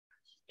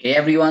Hey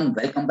everyone,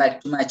 welcome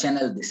back to my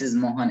channel. This is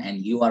Mohan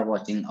and you are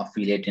watching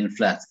Affiliate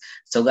Influx.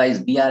 So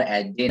guys, we are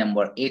at day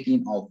number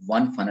 18 of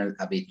One Funnel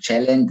Away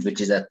Challenge,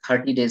 which is a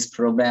 30 days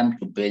program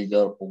to build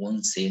your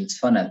own sales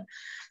funnel.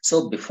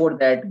 So before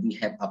that, we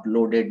have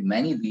uploaded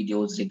many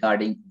videos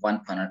regarding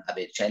One Funnel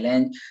Away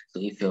Challenge. So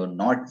if you have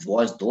not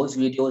watched those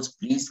videos,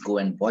 please go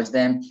and watch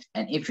them.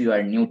 And if you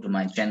are new to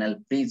my channel,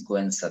 please go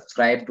and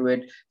subscribe to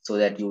it so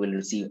that you will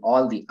receive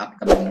all the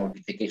upcoming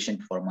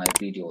notification for my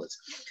videos.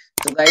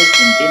 So guys,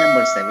 in day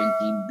number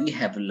 17, we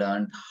have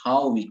learned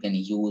how we can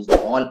use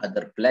all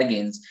other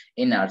plugins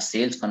in our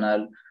sales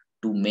funnel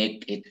to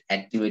make it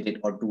activated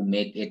or to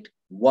make it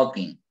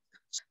working.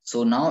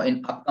 So now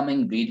in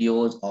upcoming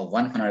videos of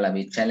One Funnel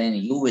Away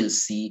Challenge, you will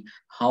see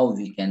how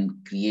we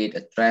can create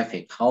a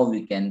traffic, how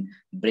we can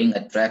bring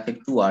a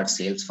traffic to our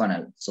sales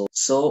funnel.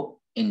 So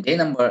in day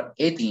number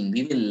 18,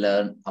 we will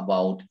learn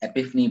about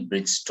Epiphany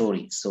Bridge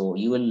Story. So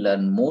you will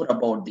learn more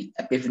about the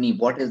Epiphany.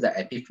 What is the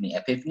Epiphany?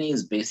 Epiphany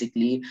is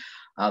basically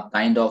a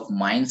kind of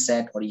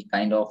mindset or a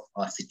kind of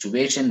a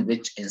situation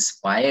which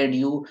inspired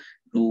you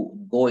to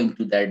go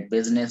into that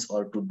business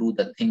or to do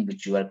the thing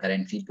which you are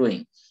currently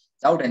doing.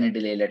 Without any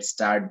delay, let's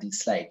start the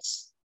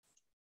slides.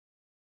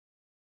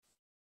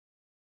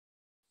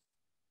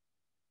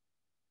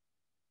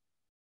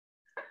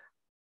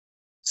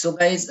 So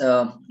guys,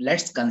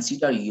 let's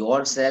consider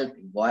yourself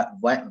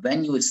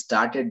when you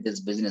started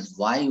this business,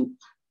 what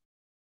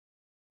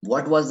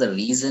was the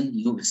reason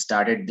you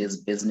started this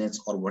business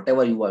or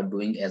whatever you are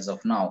doing as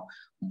of now?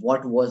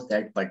 What was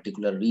that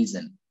particular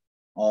reason?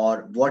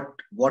 Or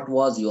what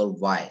was your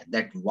why?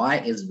 That why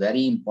is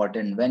very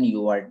important when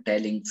you are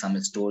telling some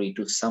story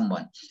to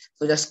someone.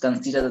 So just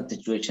consider the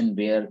situation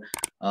where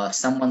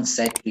someone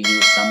said to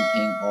you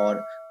something,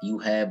 or you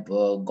have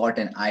got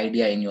an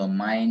idea in your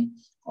mind,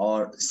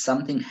 or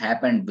something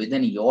happened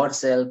within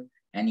yourself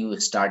and you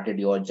started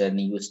your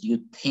journey. You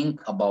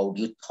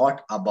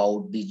thought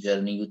about the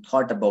journey, you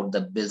thought about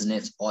the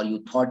business, or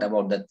you thought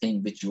about the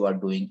thing which you are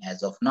doing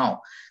as of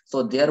now.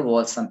 So there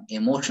was some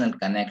emotional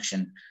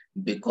connection.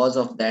 Because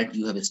of that,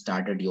 you have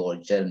started your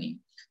journey.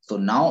 So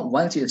now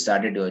once you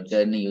started your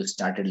journey, you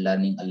started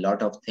learning a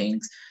lot of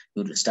things.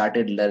 You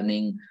started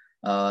learning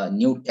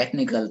new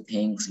technical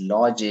things,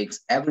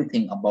 logics,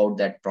 everything about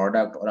that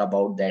product or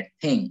about that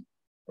thing,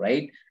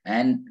 right?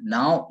 And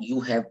now you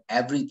have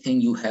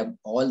everything, you have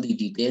all the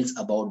details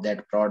about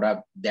that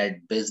product,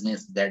 that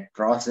business, that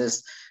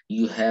process.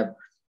 You have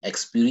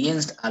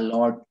experienced a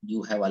lot,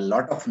 you have a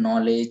lot of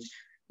knowledge.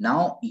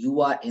 Now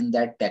you are in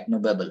that techno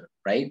bubble,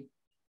 right?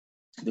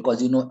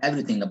 Because you know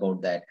everything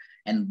about that.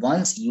 And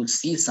once you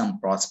see some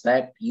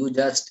prospect, you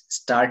just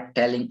start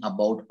telling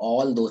about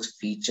all those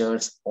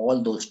features,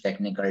 all those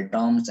technical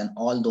terms, and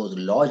all those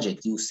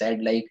logics. You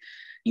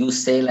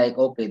say like,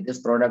 okay, this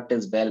product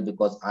is well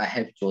because I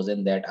have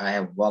chosen that, I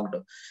have worked,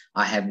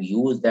 I have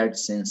used that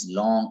since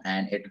long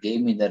and it gave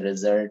me the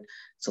result,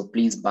 so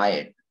please buy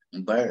it.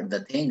 But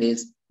the thing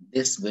is,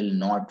 this will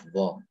not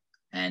work,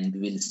 and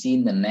we will see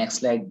in the next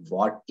slide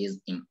what is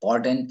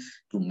important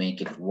to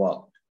make it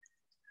work.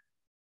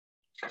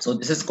 So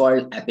this is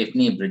called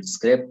Epiphany Bridge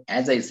Script.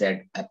 As I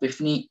said,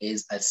 Epiphany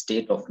is a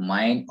state of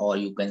mind, or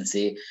you can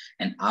say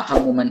an aha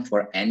moment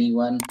for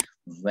anyone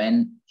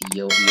when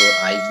your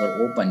eyes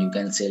were open. You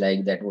can say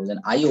like that was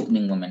an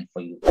eye-opening moment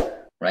for you,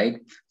 right?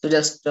 So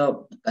just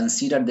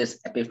consider this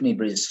Epiphany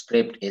Bridge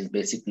Script is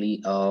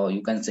basically,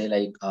 you can say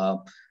like,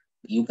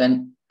 you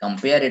can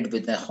compare it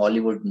with a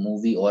Hollywood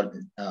movie or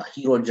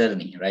hero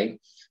journey, right?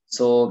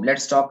 So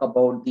let's talk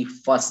about the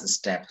first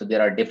step. So there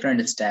are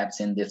different steps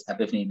in this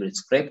Epiphany Bridge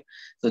script.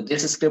 So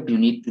this script you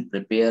need to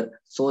prepare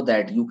so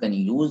that you can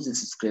use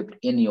this script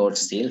in your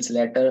sales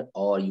letter,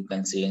 or you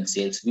can say in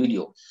sales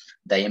video.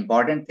 The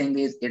important thing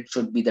is it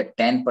should be the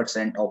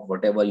 10% of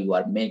whatever you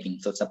are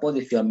making. So suppose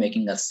if you are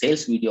making a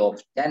sales video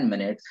of 10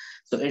 minutes,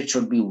 so it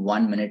should be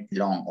 1 minute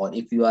long. Or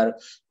if you are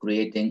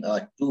creating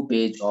a 2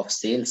 page of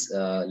sales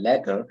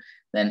letter,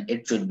 then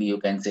it should be, you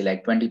can say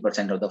like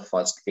 20% of the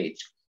first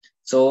page.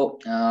 So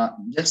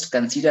just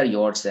consider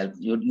yourself.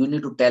 You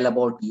need to tell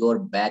about your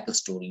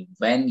backstory,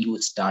 when you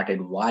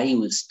started, why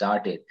you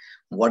started,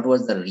 what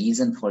was the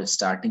reason for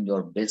starting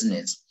your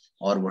business,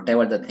 or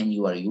whatever the thing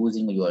you are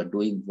using, you are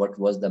doing, what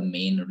was the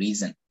main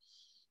reason.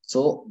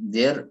 So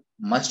there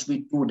must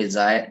be two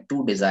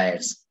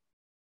desires.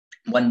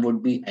 One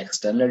would be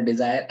external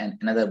desire and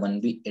another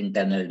one be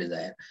internal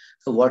desire.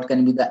 So what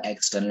can be the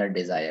external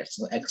desires?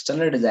 So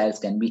external desires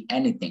can be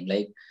anything,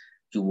 like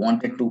you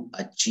wanted to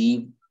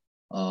achieve,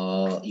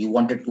 you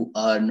wanted to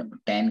earn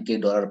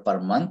 10k dollar per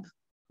month,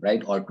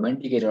 right? Or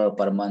 20k dollar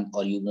per month,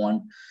 or you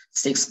want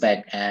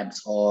six-pack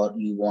abs, or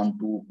you want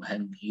to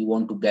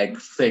get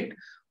fit,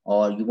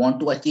 or you want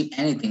to achieve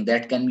anything.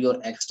 That can be your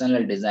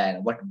external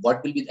desire. What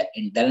will be the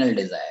internal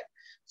desire?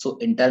 So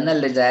internal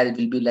desire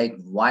will be like,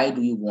 why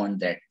do you want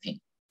that thing?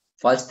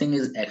 First thing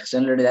is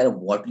external desire,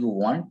 what you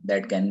want.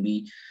 That can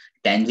be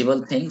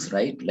tangible things,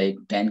 right? Like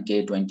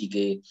 10k,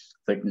 20k,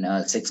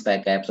 fitness,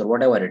 six-pack abs, or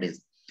whatever it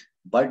is.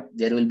 But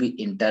there will be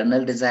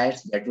internal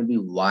desires, that will be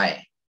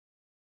why.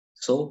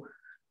 So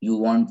You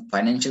want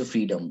financial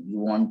freedom, you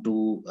want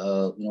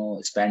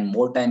to spend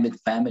more time with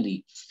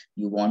family,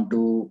 you want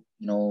to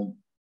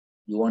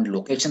you want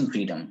location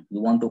freedom,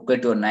 you want to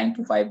quit your 9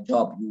 to 5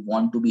 job, you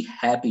want to be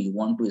happy, you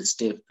want to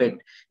stay fit,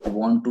 you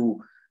want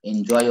to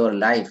enjoy your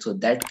life. So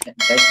that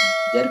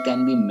there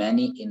can be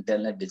many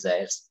internal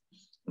desires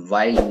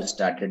why you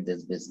started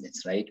this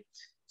business, right?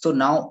 So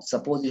now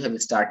suppose you have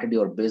started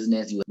your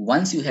business,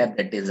 once you have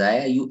that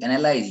desire, you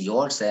analyze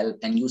yourself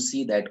and you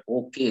see that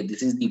okay,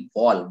 this is the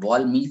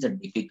wall means the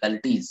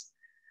difficulties,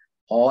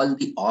 all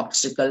the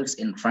obstacles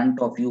in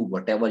front of you,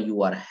 whatever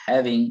you are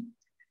having,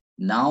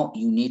 now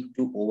you need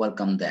to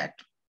overcome that.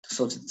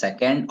 So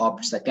second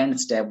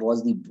step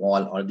was the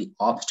wall or the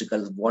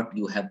obstacles what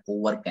you have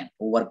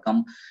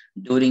overcome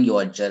during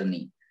your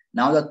journey.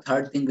 Now the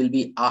third thing will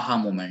be aha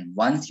moment.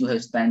 Once you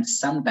have spent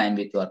some time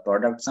with your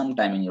product, some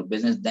time in your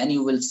business, then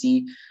you will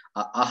see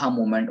a aha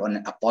moment or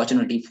an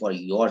opportunity for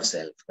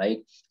yourself, right?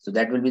 So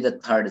that will be the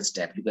third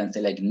step. You can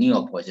say like new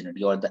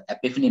opportunity or the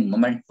epiphany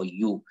moment for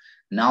you.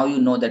 Now you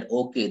know that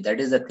okay, that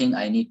is the thing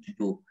I need to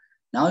do.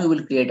 Now you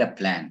will create a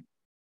plan,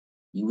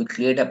 you will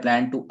create a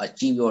plan to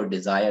achieve your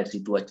desires,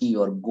 to achieve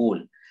your goal.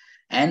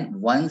 And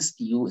once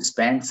you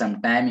spend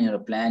some time in your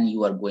plan,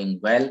 you are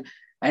going well,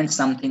 and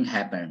something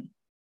happened.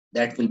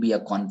 That will be a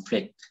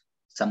conflict.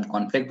 Some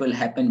conflict will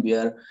happen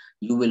where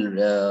you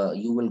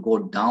will go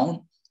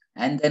down,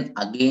 and then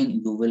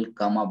again you will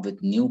come up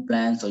with new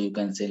plans. So you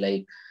can say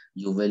like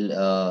you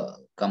will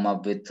come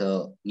up with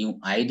new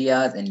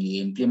ideas, and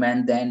you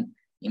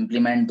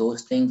implement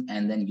those things,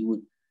 and then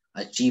you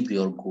achieve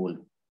your goal.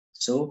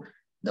 So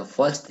the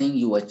first thing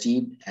you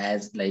achieve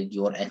as like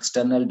your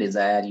external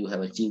desire, you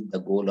have achieved the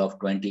goal of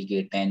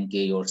 20k,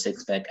 10k, your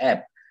six pack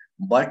app.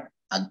 But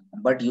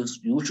but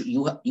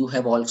you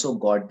have also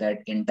got that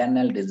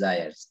internal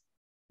desires,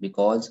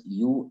 because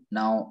you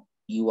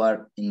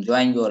are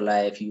enjoying your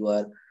life,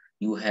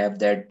 you have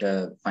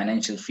that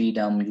financial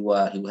freedom,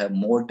 you have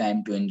more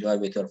time to enjoy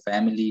with your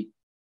family.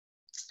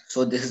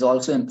 So this is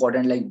also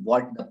important, like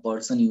what the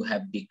person you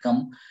have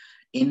become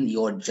in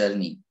your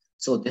journey.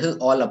 So this is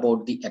all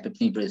about the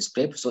epiphany bridge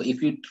script. So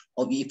if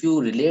you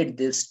relate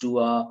this to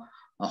a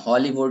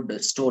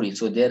Hollywood story,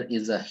 so there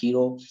is a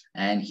hero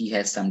and he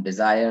has some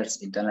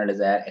desires, internal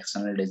desire,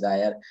 external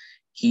desire.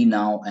 He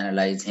now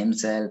analyze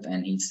himself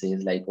and he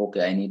says like,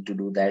 okay, I need to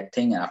do that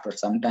thing. And after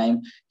some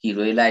time, he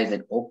realized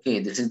that, okay,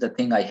 this is the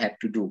thing I have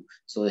to do.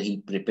 So he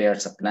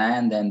prepares a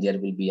plan, then there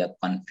will be a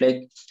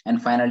conflict. And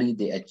finally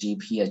he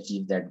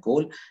achieved that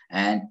goal,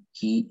 and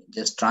he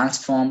just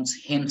transforms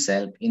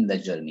himself in the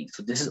journey.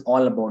 So this is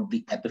all about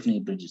the epiphany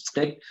bridge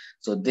script.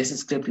 So this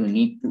script you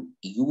need to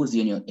use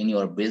in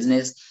your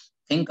business.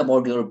 Think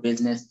about your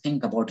business,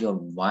 think about your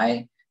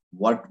why,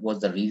 what was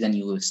the reason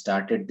you have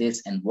started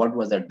this, and what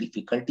was the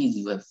difficulties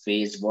you have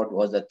faced, what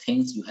was the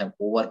things you have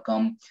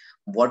overcome,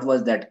 what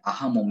was that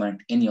aha moment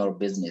in your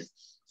business.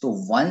 So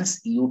once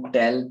you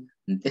tell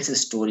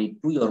this story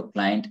to your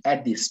client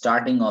at the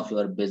starting of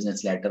your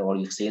business letter or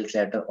your sales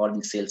letter or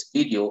the sales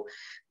video,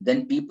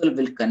 then people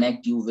will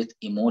connect you with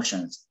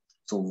emotions.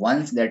 So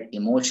once that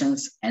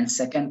emotions, and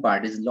second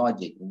part is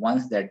logic,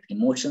 once that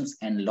emotions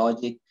and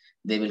logic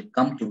they will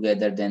come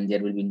together, then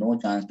there will be no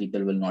chance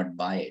people will not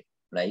buy it,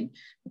 right?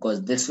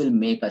 Because this will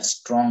make a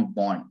strong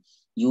bond.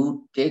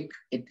 You take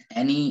it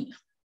any,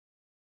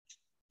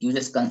 you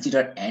just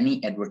consider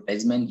any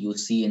advertisement you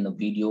see in the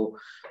video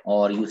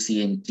or you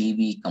see in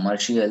TV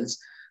commercials,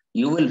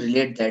 you will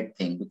relate that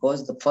thing,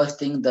 because the first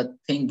thing, the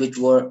thing which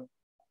were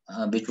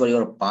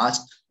your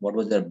past, what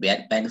was their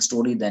back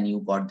story, then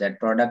you got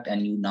that product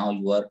and you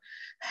are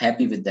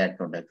happy with that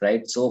product,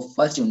 right? So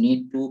first you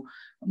need to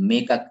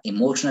make a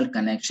emotional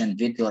connection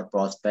with your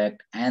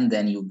prospect, and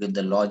then you give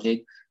the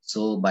logic.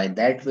 So by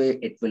that way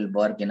it will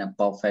work in a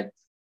perfect.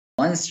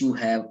 Once you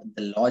have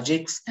the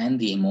logics and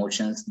the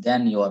emotions,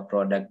 then your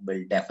product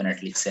will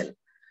definitely sell.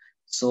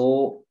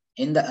 So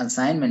in the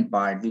assignment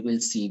part, we will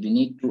see we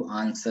need to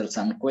answer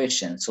some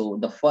questions. So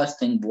the first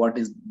thing, what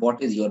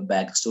is your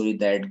backstory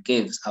that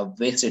gives a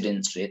vested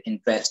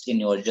interest in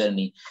your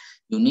journey?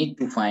 You need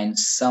to find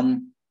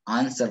some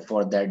answer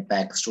for that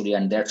backstory,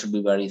 and that should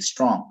be very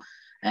strong.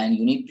 And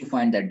you need to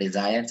find the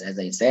desires, as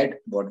I said.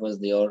 What was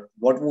your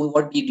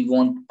what did you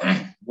want?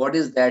 What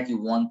is that you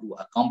want to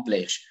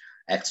accomplish?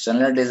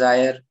 External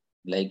desire,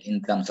 like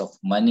in terms of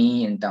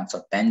money, in terms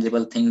of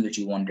tangible things which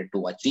you wanted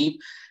to achieve,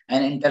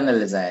 and internal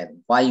desire,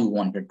 why you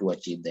wanted to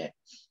achieve that.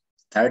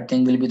 Third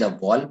thing will be the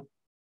wall.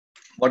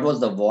 What was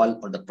the wall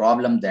or the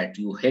problem that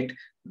you hit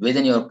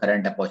within your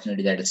current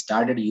opportunity that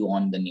started you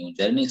on the new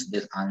journey? So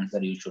this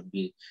answer you should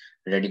be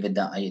ready with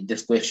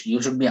this question.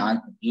 You should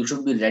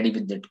be ready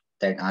with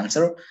that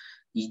answer.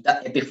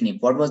 The epiphany.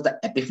 What was the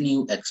epiphany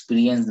you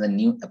experienced, the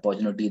new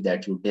opportunity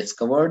that you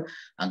discovered?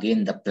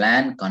 Again, the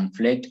plan,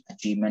 conflict,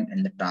 achievement,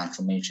 and the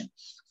transformation.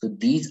 So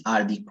these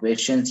are the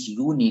questions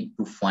you need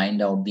to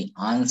find out the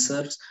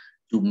answers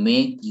to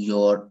make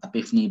your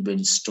epiphany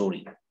bridge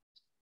story.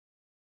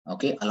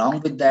 Okay,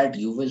 along with that,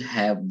 you will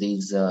have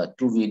these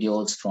two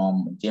videos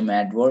from Jim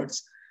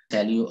Edwards.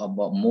 tell you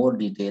about more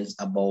details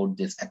about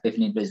this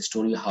epiphany based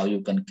story, how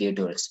you can create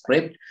your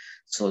script.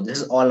 So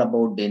this is all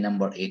about day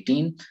number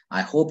 18.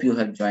 I hope you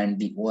have joined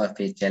the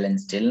OFA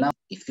challenge till now.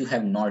 If you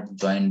have not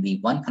joined the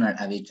one funnel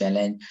away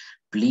challenge,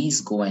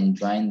 please go and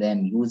join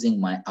them using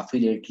my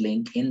affiliate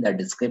link in the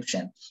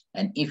description.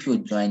 And if you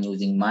join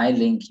using my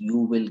link, you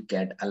will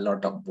get a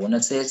lot of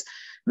bonuses,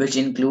 which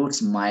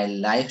includes my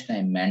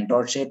lifetime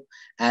mentorship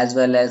as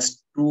well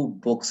as two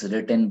books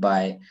written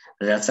by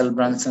Russell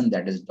Brunson,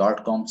 that is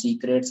 .com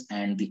Secrets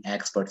and The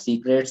Expert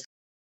Secrets.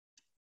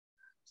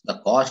 The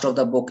cost of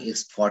the book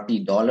is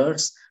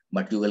 $40,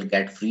 but you will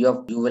get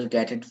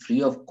it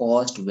free of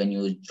cost when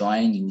you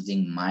join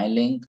using my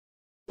link.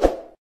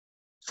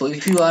 So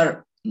if you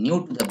are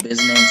new to the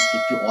business,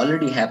 if you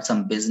already have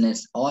some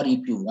business, or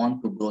if you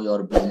want to grow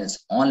your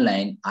business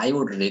online, I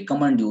would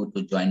recommend you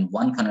to join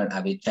One Funnel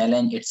Away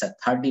Challenge. It's a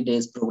 30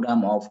 days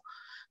program of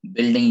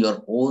building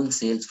your own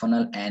sales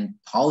funnel, and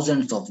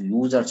thousands of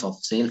users of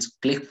sales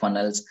click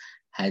funnels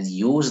has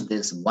used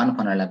this One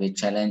Funnel Away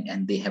challenge,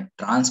 and they have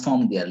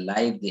transformed their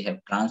life, they have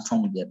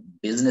transformed their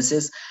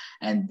businesses,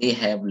 and they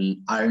have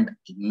earned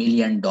 $1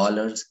 million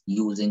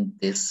using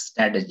this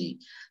strategy.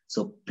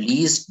 So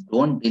please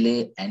don't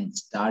delay and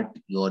start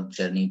your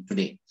journey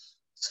today.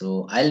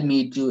 So I'll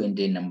meet you in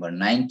day number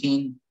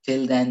 19.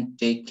 Till then,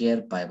 take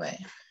care. Bye bye.